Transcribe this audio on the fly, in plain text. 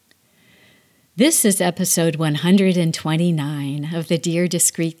This is episode 129 of the Dear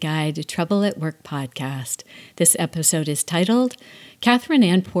Discreet Guide Trouble at Work podcast. This episode is titled Katherine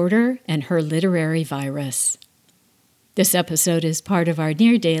Ann Porter and Her Literary Virus. This episode is part of our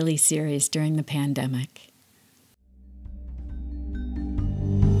Near Daily series during the pandemic.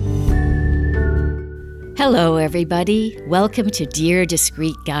 Hello, everybody. Welcome to Dear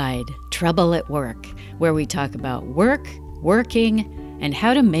Discreet Guide Trouble at Work, where we talk about work, working, and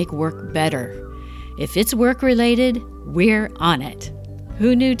how to make work better. If it's work-related, we're on it.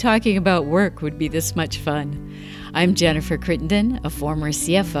 Who knew talking about work would be this much fun? I'm Jennifer Crittenden, a former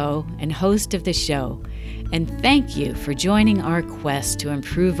CFO and host of the show, and thank you for joining our quest to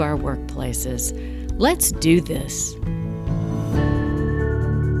improve our workplaces. Let's do this.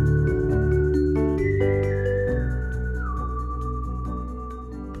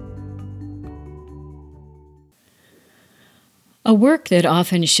 A work that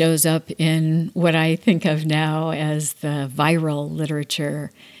often shows up in what I think of now as the viral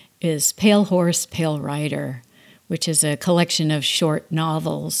literature is Pale Horse, Pale Rider, which is a collection of short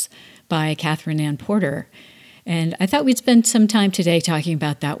novels by Katherine Ann Porter. And I thought we'd spend some time today talking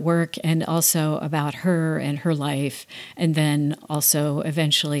about that work and also about her and her life, and then also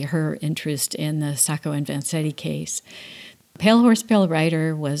eventually her interest in the Sacco and Vanzetti case. Pale Horse, Pale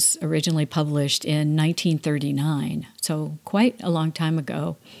Rider was originally published in 1939, so quite a long time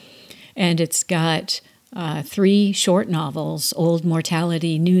ago. And it's got three short novels, Old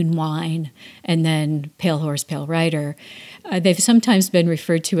Mortality, Noon Wine, and then Pale Horse, Pale Rider. They've sometimes been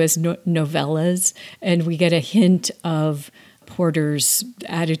referred to as novellas, and we get a hint of Porter's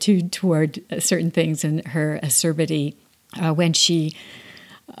attitude toward certain things and her acerbity when she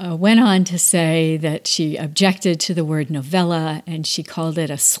went on to say that she objected to the word novella, and she called it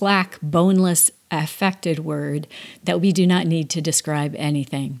a slack, boneless, affected word that we do not need to describe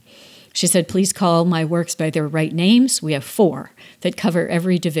anything. She said, please call my works by their right names. We have four that cover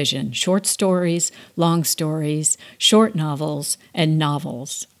every division: short stories, long stories, short novels, and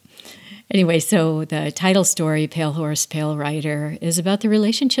novels. Anyway, so the title story, Pale Horse, Pale Rider, is about the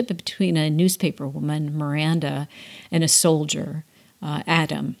relationship between a newspaper woman, Miranda, and a soldier,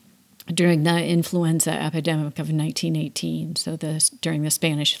 Adam, during the influenza epidemic of 1918, so during the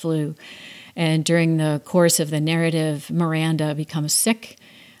Spanish flu. And during the course of the narrative, Miranda becomes sick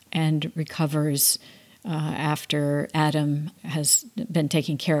and recovers after Adam has been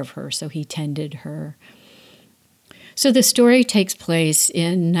taking care of her, so he tended her. So the story takes place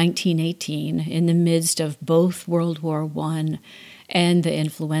in 1918 in the midst of both World War I and the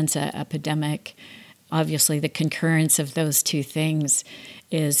influenza epidemic. Obviously, the concurrence of those two things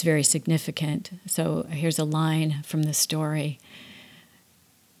is very significant. So here's a line from the story.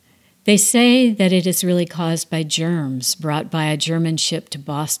 They say that it is really caused by germs brought by a German ship to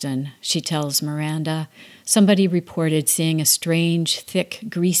Boston, she tells Miranda. Somebody reported seeing a strange, thick,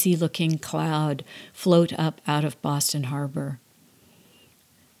 greasy-looking cloud float up out of Boston Harbor.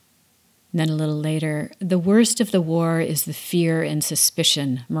 And then a little later, the worst of the war is the fear and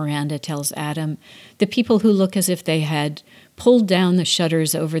suspicion, Miranda tells Adam, the people who look as if they had pulled down the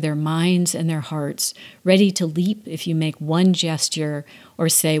shutters over their minds and their hearts, ready to leap if you make one gesture or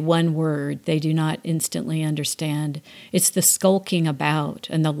say one word they do not instantly understand. It's the skulking about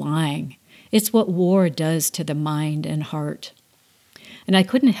and the lying. It's what war does to the mind and heart. And I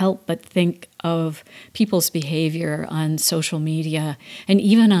couldn't help but think of people's behavior on social media and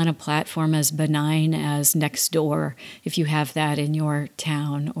even on a platform as benign as Nextdoor, if you have that in your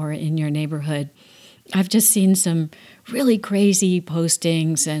town or in your neighborhood. I've just seen some really crazy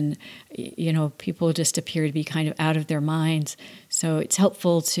postings and, people just appear to be kind of out of their minds. So it's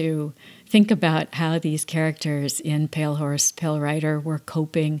helpful to think about how these characters in Pale Horse, Pale Rider were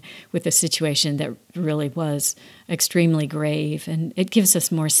coping with a situation that really was extremely grave. And it gives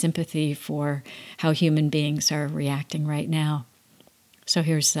us more sympathy for how human beings are reacting right now. So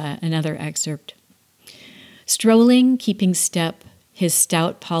here's another excerpt. Strolling, keeping step, his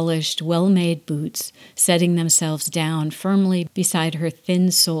stout, polished, well-made boots setting themselves down firmly beside her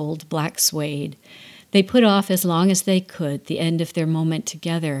thin-soled black suede. They put off as long as they could the end of their moment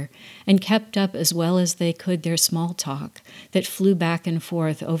together and kept up as well as they could their small talk that flew back and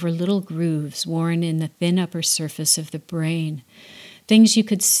forth over little grooves worn in the thin upper surface of the brain. Things you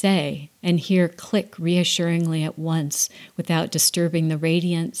could say and hear click reassuringly at once without disturbing the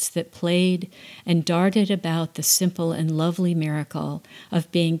radiance that played and darted about the simple and lovely miracle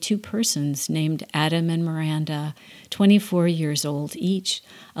of being two persons named Adam and Miranda, 24 years old each,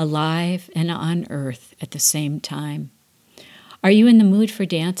 alive and on earth at the same time. Are you in the mood for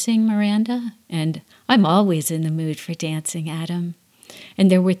dancing, Miranda? And I'm always in the mood for dancing, Adam. And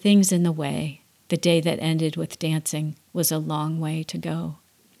there were things in the way. The day that ended with dancing was a long way to go.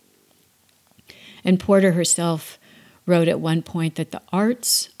 And Porter herself wrote at one point that the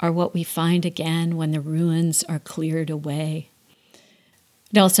arts are what we find again when the ruins are cleared away.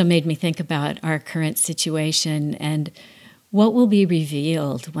 It also made me think about our current situation and what will be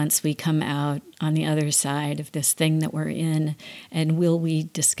revealed once we come out on the other side of this thing that we're in, and will we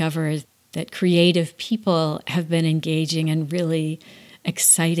discover that creative people have been engaging in really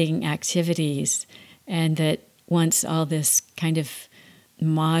exciting activities, and that once all this kind of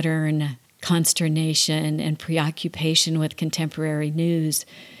modern consternation and preoccupation with contemporary news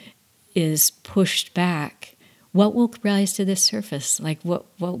is pushed back, what will rise to the surface? Like, what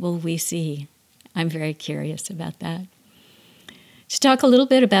will we see? I'm very curious about that. To talk a little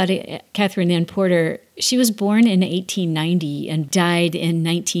bit about Katherine Ann Porter, she was born in 1890 and died in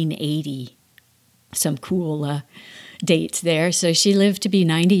 1980. Some cool dates there. So she lived to be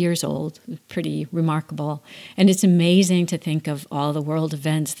 90 years old, pretty remarkable. And it's amazing to think of all the world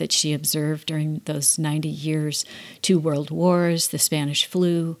events that she observed during those 90 years. 2 world wars, the Spanish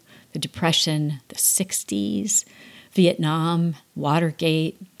flu, the Depression, the 60s, Vietnam,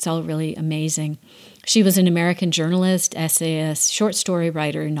 Watergate. It's all really amazing. She was an American journalist, essayist, short story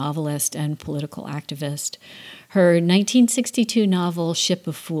writer, novelist, and political activist. Her 1962 novel, Ship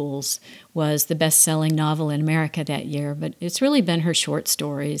of Fools, was the best-selling novel in America that year, but it's really been her short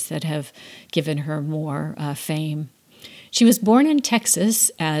stories that have given her more fame. She was born in Texas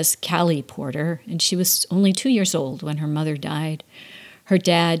as Callie Porter, and she was only 2 years old when her mother died. Her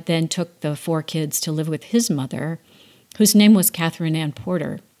dad then took the 4 kids to live with his mother, whose name was Katherine Ann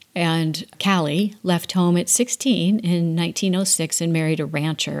Porter. And Callie left home at 16 in 1906 and married a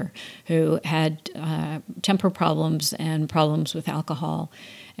rancher who had temper problems and problems with alcohol.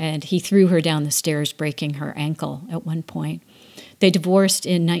 And he threw her down the stairs, breaking her ankle at one point. They divorced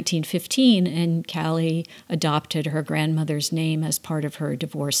in 1915, and Callie adopted her grandmother's name as part of her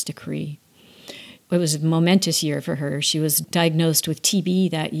divorce decree. It was a momentous year for her. She was diagnosed with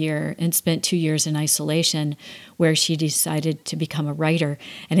TB that year and spent 2 years in isolation, where she decided to become a writer.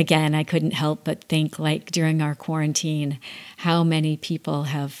 And again, I couldn't help but think, like during our quarantine, how many people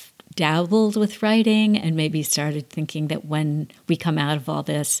have dabbled with writing and maybe started thinking that when we come out of all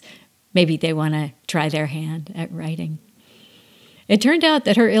this, maybe they want to try their hand at writing. It turned out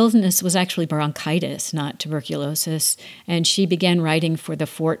that her illness was actually bronchitis, not tuberculosis, and she began writing for the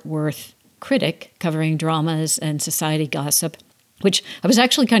Fort Worth Critic, covering dramas and society gossip, which I was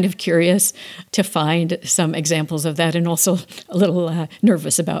actually kind of curious to find some examples of that, and also a little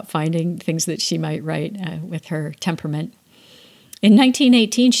nervous about finding things that she might write with her temperament. In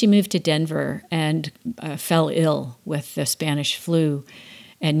 1918, she moved to Denver and fell ill with the Spanish flu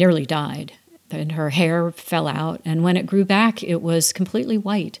and nearly died. And her hair fell out, and when it grew back, it was completely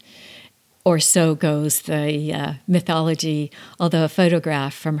white. Or so goes the mythology, although a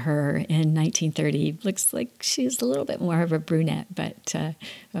photograph from her in 1930 looks like she's a little bit more of a brunette,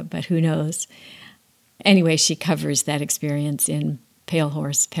 but who knows. Anyway, she covers that experience in Pale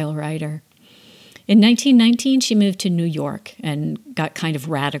Horse, Pale Rider. In 1919, she moved to New York and got kind of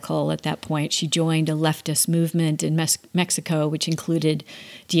radical at that point. She joined a leftist movement in Mexico, which included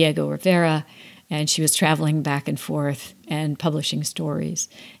Diego Rivera, and she was traveling back and forth and publishing stories.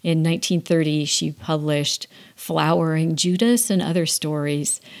 In 1930, she published Flowering Judas and Other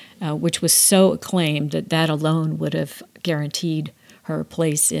Stories, which was so acclaimed that that alone would have guaranteed her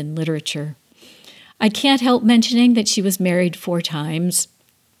place in literature. I can't help mentioning that she was married 4 times.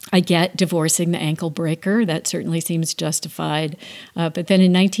 I get divorcing the ankle breaker. That certainly seems justified. But then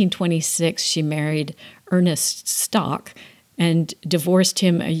in 1926, she married Ernest Stock and divorced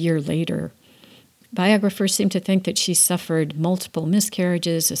him a year later. Biographers seem to think that she suffered multiple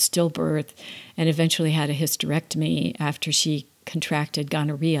miscarriages, a stillbirth, and eventually had a hysterectomy after she contracted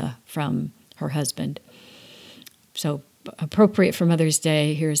gonorrhea from her husband. So, appropriate for Mother's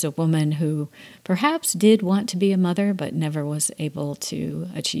Day, here's a woman who perhaps did want to be a mother, but never was able to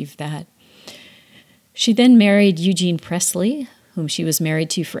achieve that. She then married Eugene Presley, whom she was married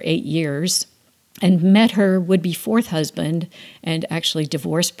to for 8 years, and met her would-be 4th husband, and actually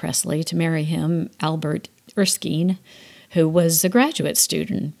divorced Presley to marry him, Albert Erskine, who was a graduate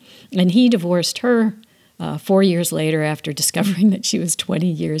student. And he divorced her 4 years later after discovering that she was 20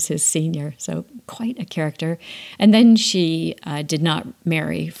 years his senior. So quite a character. And then she did not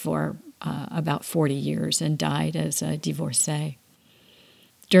marry for about 40 years and died as a divorcee.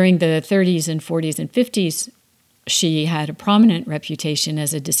 During the 30s and 40s and 50s, she had a prominent reputation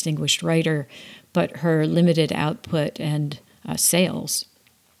as a distinguished writer, but her limited output and sales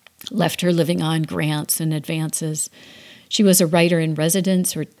left her living on grants and advances. She was a writer in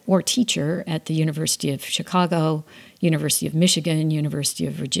residence or teacher at the University of Chicago, University of Michigan, University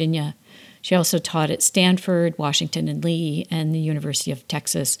of Virginia. She also taught at Stanford, Washington and Lee, and the University of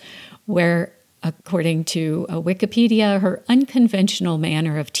Texas, where, according to Wikipedia, her unconventional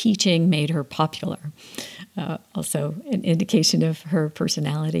manner of teaching made her popular. Also an indication of her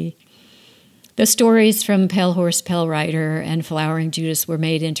personality. The stories from Pale Horse, Pale Rider and Flowering Judas were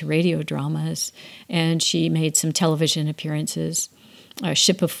made into radio dramas, and she made some television appearances.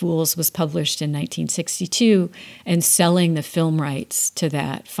 Ship of Fools was published in 1962, and selling the film rights to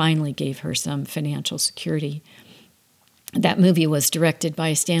that finally gave her some financial security. That movie was directed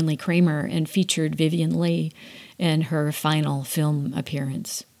by Stanley Kramer and featured Vivien Leigh in her final film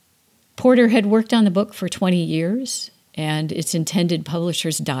appearance. Porter had worked on the book for 20 years, and its intended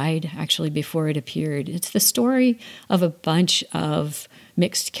publishers died actually before it appeared. It's the story of a bunch of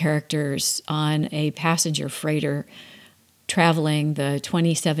mixed characters on a passenger freighter traveling the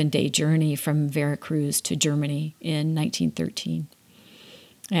 27-day journey from Veracruz to Germany in 1913.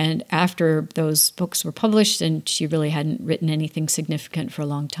 And after those books were published, and she really hadn't written anything significant for a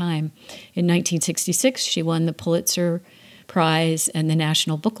long time, in 1966 she won the Pulitzer Prize and the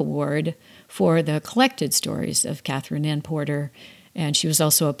National Book Award for the collected stories of Katherine Ann Porter, and she was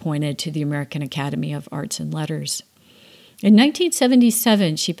also appointed to the American Academy of Arts and Letters. In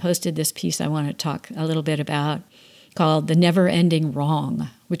 1977, she posted this piece I want to talk a little bit about, called The Never-Ending Wrong,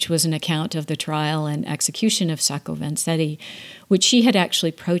 which was an account of the trial and execution of Sacco Vanzetti, which she had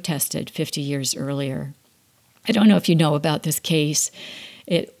actually protested 50 years earlier. I don't know if you know about this case.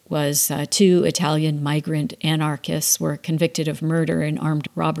 It was two Italian migrant anarchists were convicted of murder and armed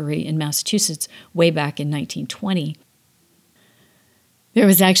robbery in Massachusetts way back in 1920. There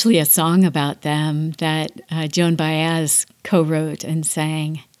was actually a song about them that Joan Baez co-wrote and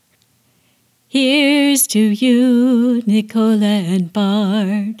sang. Here's to you, Nicola and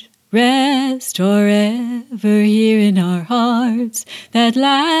Bart. Rest forever here in our hearts. That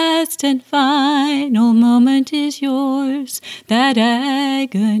last and final moment is yours. That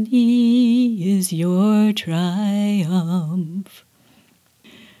agony is your triumph.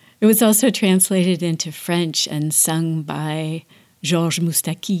 It was also translated into French and sung by Georges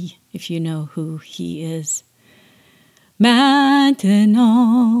Moustaki, if you know who he is.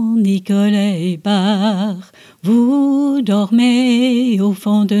 Maintenant, Nicolas et Bart, vous dormez au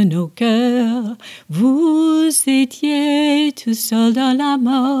fond de nos cœurs. Vous étiez tout seul dans la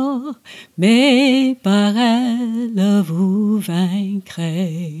mort, mais par elle vous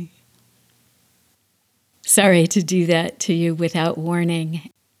vaincrez. Sorry to do that to you without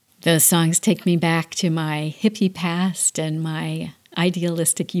warning. Those songs take me back to my hippie past and my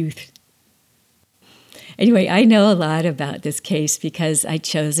idealistic youth. Anyway, I know a lot about this case because I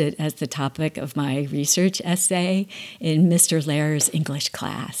chose it as the topic of my research essay in Mr. Lair's English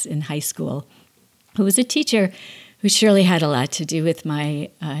class in high school, who was a teacher who surely had a lot to do with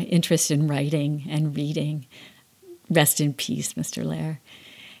my interest in writing and reading. Rest in peace, Mr. Lair.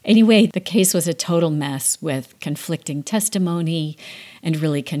 Anyway, the case was a total mess with conflicting testimony and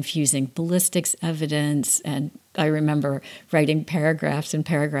really confusing ballistics evidence, and I remember writing paragraphs and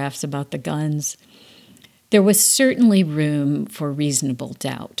paragraphs about the guns. There was certainly room for reasonable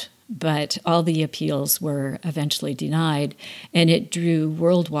doubt, but all the appeals were eventually denied, and it drew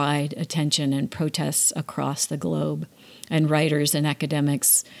worldwide attention and protests across the globe. And writers and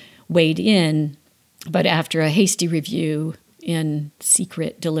academics weighed in, but after a hasty review in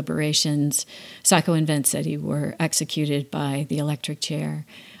secret deliberations, Sacco and Vanzetti were executed by the electric chair,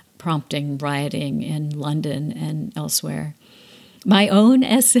 prompting rioting in London and elsewhere. My own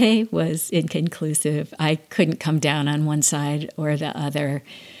essay was inconclusive. I couldn't come down on one side or the other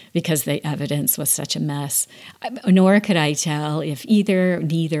because the evidence was such a mess. Nor could I tell if either,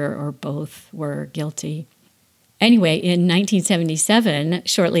 neither, or both were guilty. Anyway, in 1977,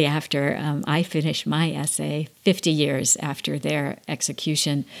 shortly after I finished my essay, 50 years after their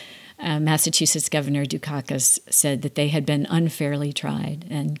execution, Massachusetts Governor Dukakis said that they had been unfairly tried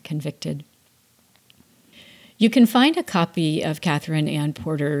and convicted. You can find a copy of Katherine Ann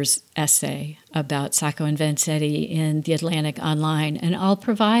Porter's essay about Sacco and Vanzetti in The Atlantic online, and I'll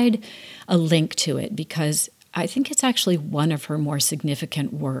provide a link to it because I think it's actually one of her more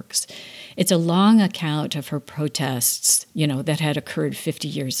significant works. It's a long account of her protests, that had occurred 50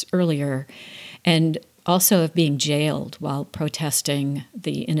 years earlier, and also of being jailed while protesting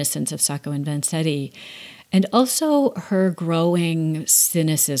the innocence of Sacco and Vanzetti, and also her growing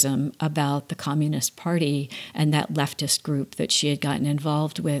cynicism about the Communist Party and that leftist group that she had gotten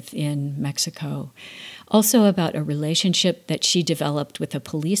involved with in Mexico. Also about a relationship that she developed with a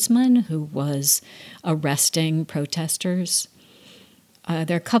policeman who was arresting protesters.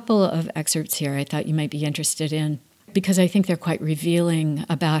 There are a couple of excerpts here I thought you might be interested in, because I think they're quite revealing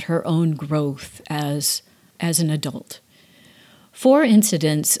about her own growth as an adult. 4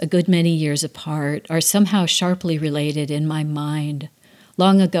 incidents, a good many years apart, are somehow sharply related in my mind.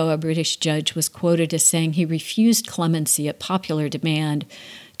 Long ago, a British judge was quoted as saying he refused clemency at popular demand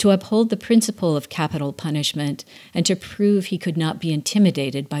to uphold the principle of capital punishment and to prove he could not be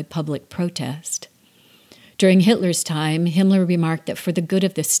intimidated by public protest. During Hitler's time, Himmler remarked that for the good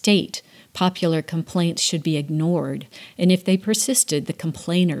of the state, popular complaints should be ignored, and if they persisted, the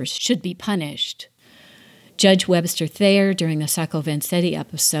complainers should be punished. Judge Webster Thayer, during the Sacco Vanzetti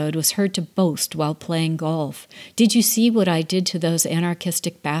episode, was heard to boast while playing golf. "Did you see what I did to those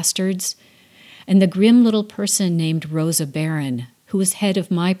anarchistic bastards?" And the grim little person named Rosa Barron, who was head of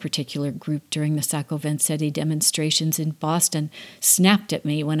my particular group during the Sacco Vanzetti demonstrations in Boston, snapped at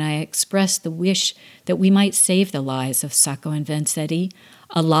me when I expressed the wish that we might save the lives of Sacco and Vanzetti.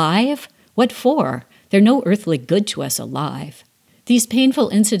 Alive? What for? They're no earthly good to us alive. These painful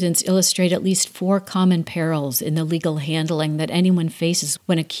incidents illustrate at least 4 common perils in the legal handling that anyone faces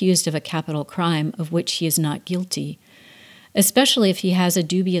when accused of a capital crime of which he is not guilty, especially if he has a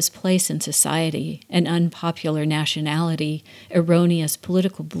dubious place in society, an unpopular nationality, erroneous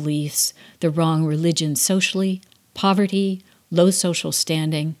political beliefs, the wrong religion socially, poverty, low social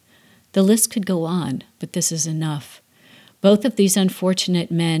standing. The list could go on, but this is enough. Both of these unfortunate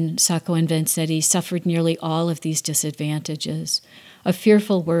men, Sacco and Vanzetti, suffered nearly all of these disadvantages. A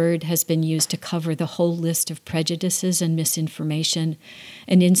fearful word has been used to cover the whole list of prejudices and misinformation,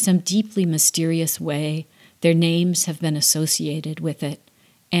 and in some deeply mysterious way, their names have been associated with it: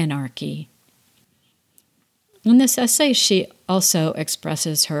 anarchy. In this essay, she also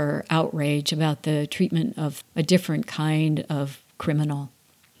expresses her outrage about the treatment of a different kind of criminal.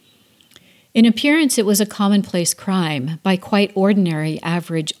 In appearance, it was a commonplace crime by quite ordinary,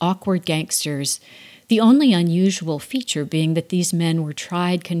 average, awkward gangsters, the only unusual feature being that these men were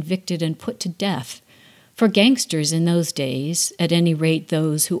tried, convicted, and put to death. For gangsters in those days, at any rate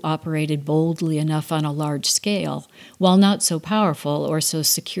those who operated boldly enough on a large scale, while not so powerful or so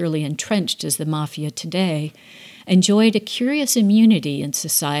securely entrenched as the mafia today, enjoyed a curious immunity in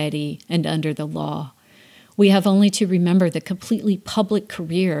society and under the law. We have only to remember the completely public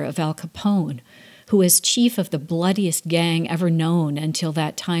career of Al Capone, who, as chief of the bloodiest gang ever known until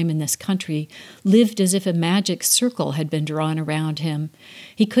that time in this country, lived as if a magic circle had been drawn around him.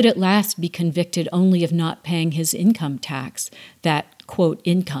 He could at last be convicted only of not paying his income tax, that, quote,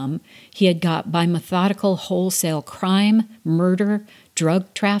 income he had got by methodical wholesale crime, murder,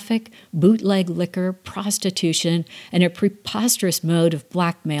 drug traffic, bootleg liquor, prostitution, and a preposterous mode of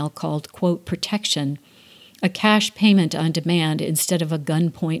blackmail called, quote, protection. A cash payment on demand instead of a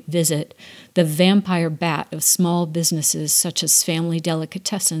gunpoint visit, the vampire bat of small businesses such as family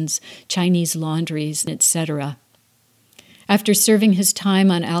delicatessens, Chinese laundries, etc. After serving his time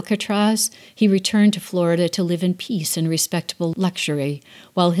on Alcatraz, he returned to Florida to live in peace and respectable luxury,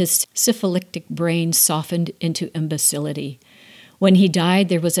 while his syphilitic brain softened into imbecility. When he died,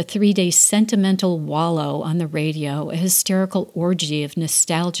 there was a 3-day sentimental wallow on the radio, a hysterical orgy of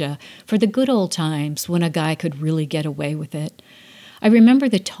nostalgia for the good old times when a guy could really get away with it. I remember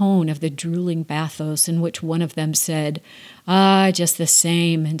the tone of the drooling bathos in which one of them said, just the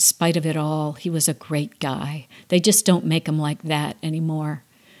same, in spite of it all, he was a great guy. They just don't make him like that anymore.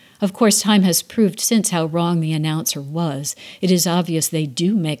 Of course, time has proved since how wrong the announcer was. It is obvious they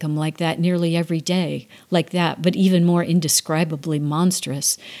do make them like that nearly every day, like that, but even more indescribably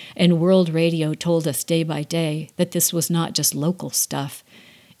monstrous. And world radio told us day by day that this was not just local stuff.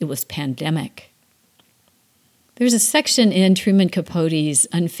 It was pandemic. There's a section in Truman Capote's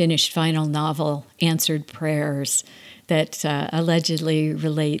unfinished final novel, Answered Prayers, that allegedly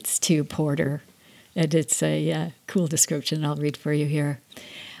relates to Porter. And it's a cool description I'll read for you here.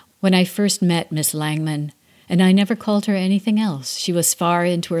 When I first met Miss Langman, and I never called her anything else, she was far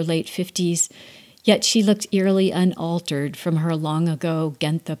into her late 50s, yet she looked eerily unaltered from her long-ago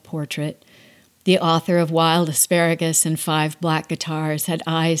Gentha portrait. The author of Wild Asparagus and 5 Black Guitars had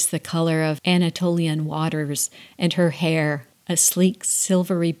eyes the color of Anatolian waters, and her hair, a sleek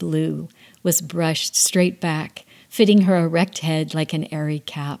silvery blue, was brushed straight back, fitting her erect head like an airy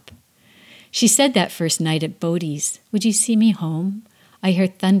cap. She said that first night at Bodie's, "Would you see me home? I hear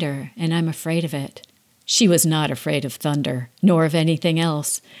thunder, and I'm afraid of it." She was not afraid of thunder, nor of anything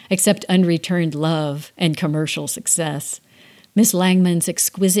else, except unreturned love and commercial success. Miss Langman's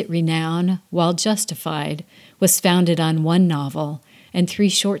exquisite renown, while justified, was founded on one novel, and 3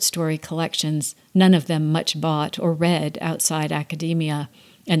 short story collections, none of them much bought or read outside academia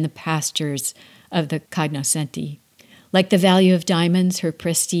and the pastures of the cognoscenti. Like the value of diamonds, her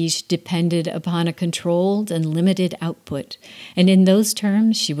prestige depended upon a controlled and limited output, and in those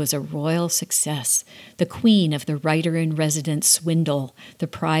terms she was a royal success, the queen of the writer-in-residence swindle, the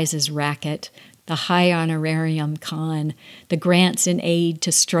prizes racket, the high honorarium con, the grants in aid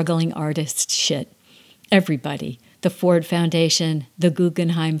to struggling artists shit. Everybody, the Ford Foundation, the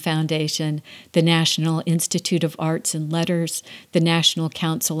Guggenheim Foundation, the National Institute of Arts and Letters, the National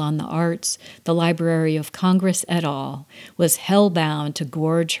Council on the Arts, the Library of Congress et al., was hell-bound to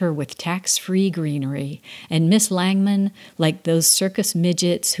gorge her with tax-free greenery, and Miss Langman, like those circus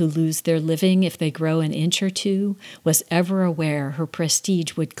midgets who lose their living if they grow an inch or two, was ever aware her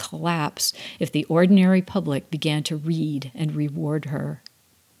prestige would collapse if the ordinary public began to read and reward her.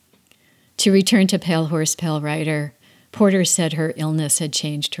 To return to Pale Horse, Pale Rider, Porter said her illness had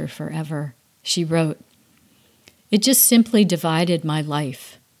changed her forever. She wrote, "It just simply divided my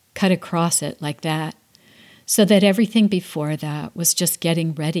life, cut across it like that, so that everything before that was just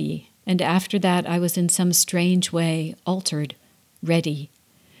getting ready, and after that I was in some strange way altered, ready.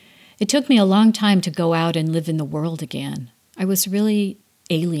 It took me a long time to go out and live in the world again. I was really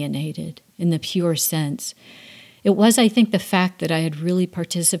alienated in the pure sense. It was, I think, the fact that I had really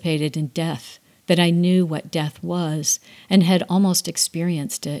participated in death, that I knew what death was and had almost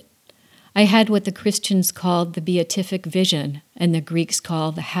experienced it. I had what the Christians called the beatific vision and the Greeks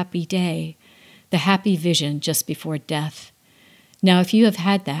call the happy day, the happy vision just before death. Now, if you have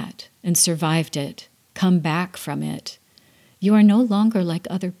had that and survived it, come back from it, you are no longer like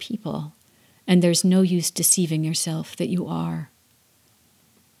other people, and there's no use deceiving yourself that you are."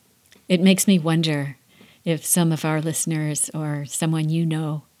 It makes me wonder if some of our listeners or someone you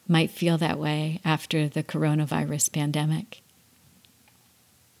know might feel that way after the coronavirus pandemic.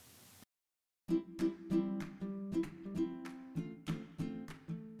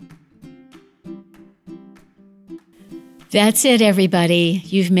 That's it, everybody.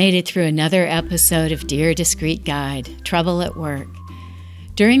 You've made it through another episode of Dear Discreet Guide, Trouble at Work.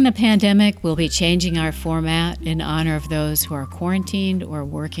 During the pandemic, we'll be changing our format in honor of those who are quarantined or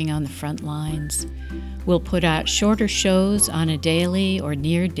working on the front lines. We'll put out shorter shows on a daily or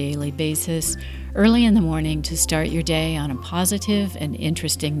near-daily basis early in the morning to start your day on a positive and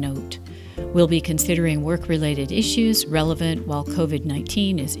interesting note. We'll be considering work-related issues relevant while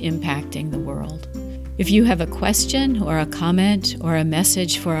COVID-19 is impacting the world. If you have a question or a comment or a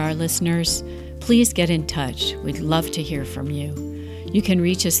message for our listeners, please get in touch. We'd love to hear from you. You can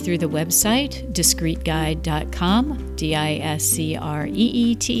reach us through the website, discreetguide.com,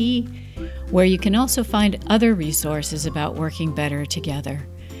 DISCREET, where you can also find other resources about working better together.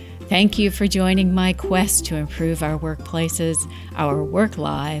 Thank you for joining my quest to improve our workplaces, our work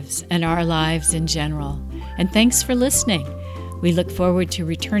lives, and our lives in general. And thanks for listening. We look forward to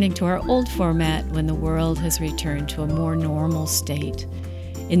returning to our old format when the world has returned to a more normal state.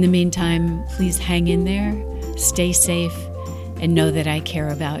 In the meantime, please hang in there, stay safe, and know that I care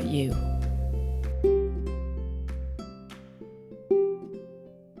about you.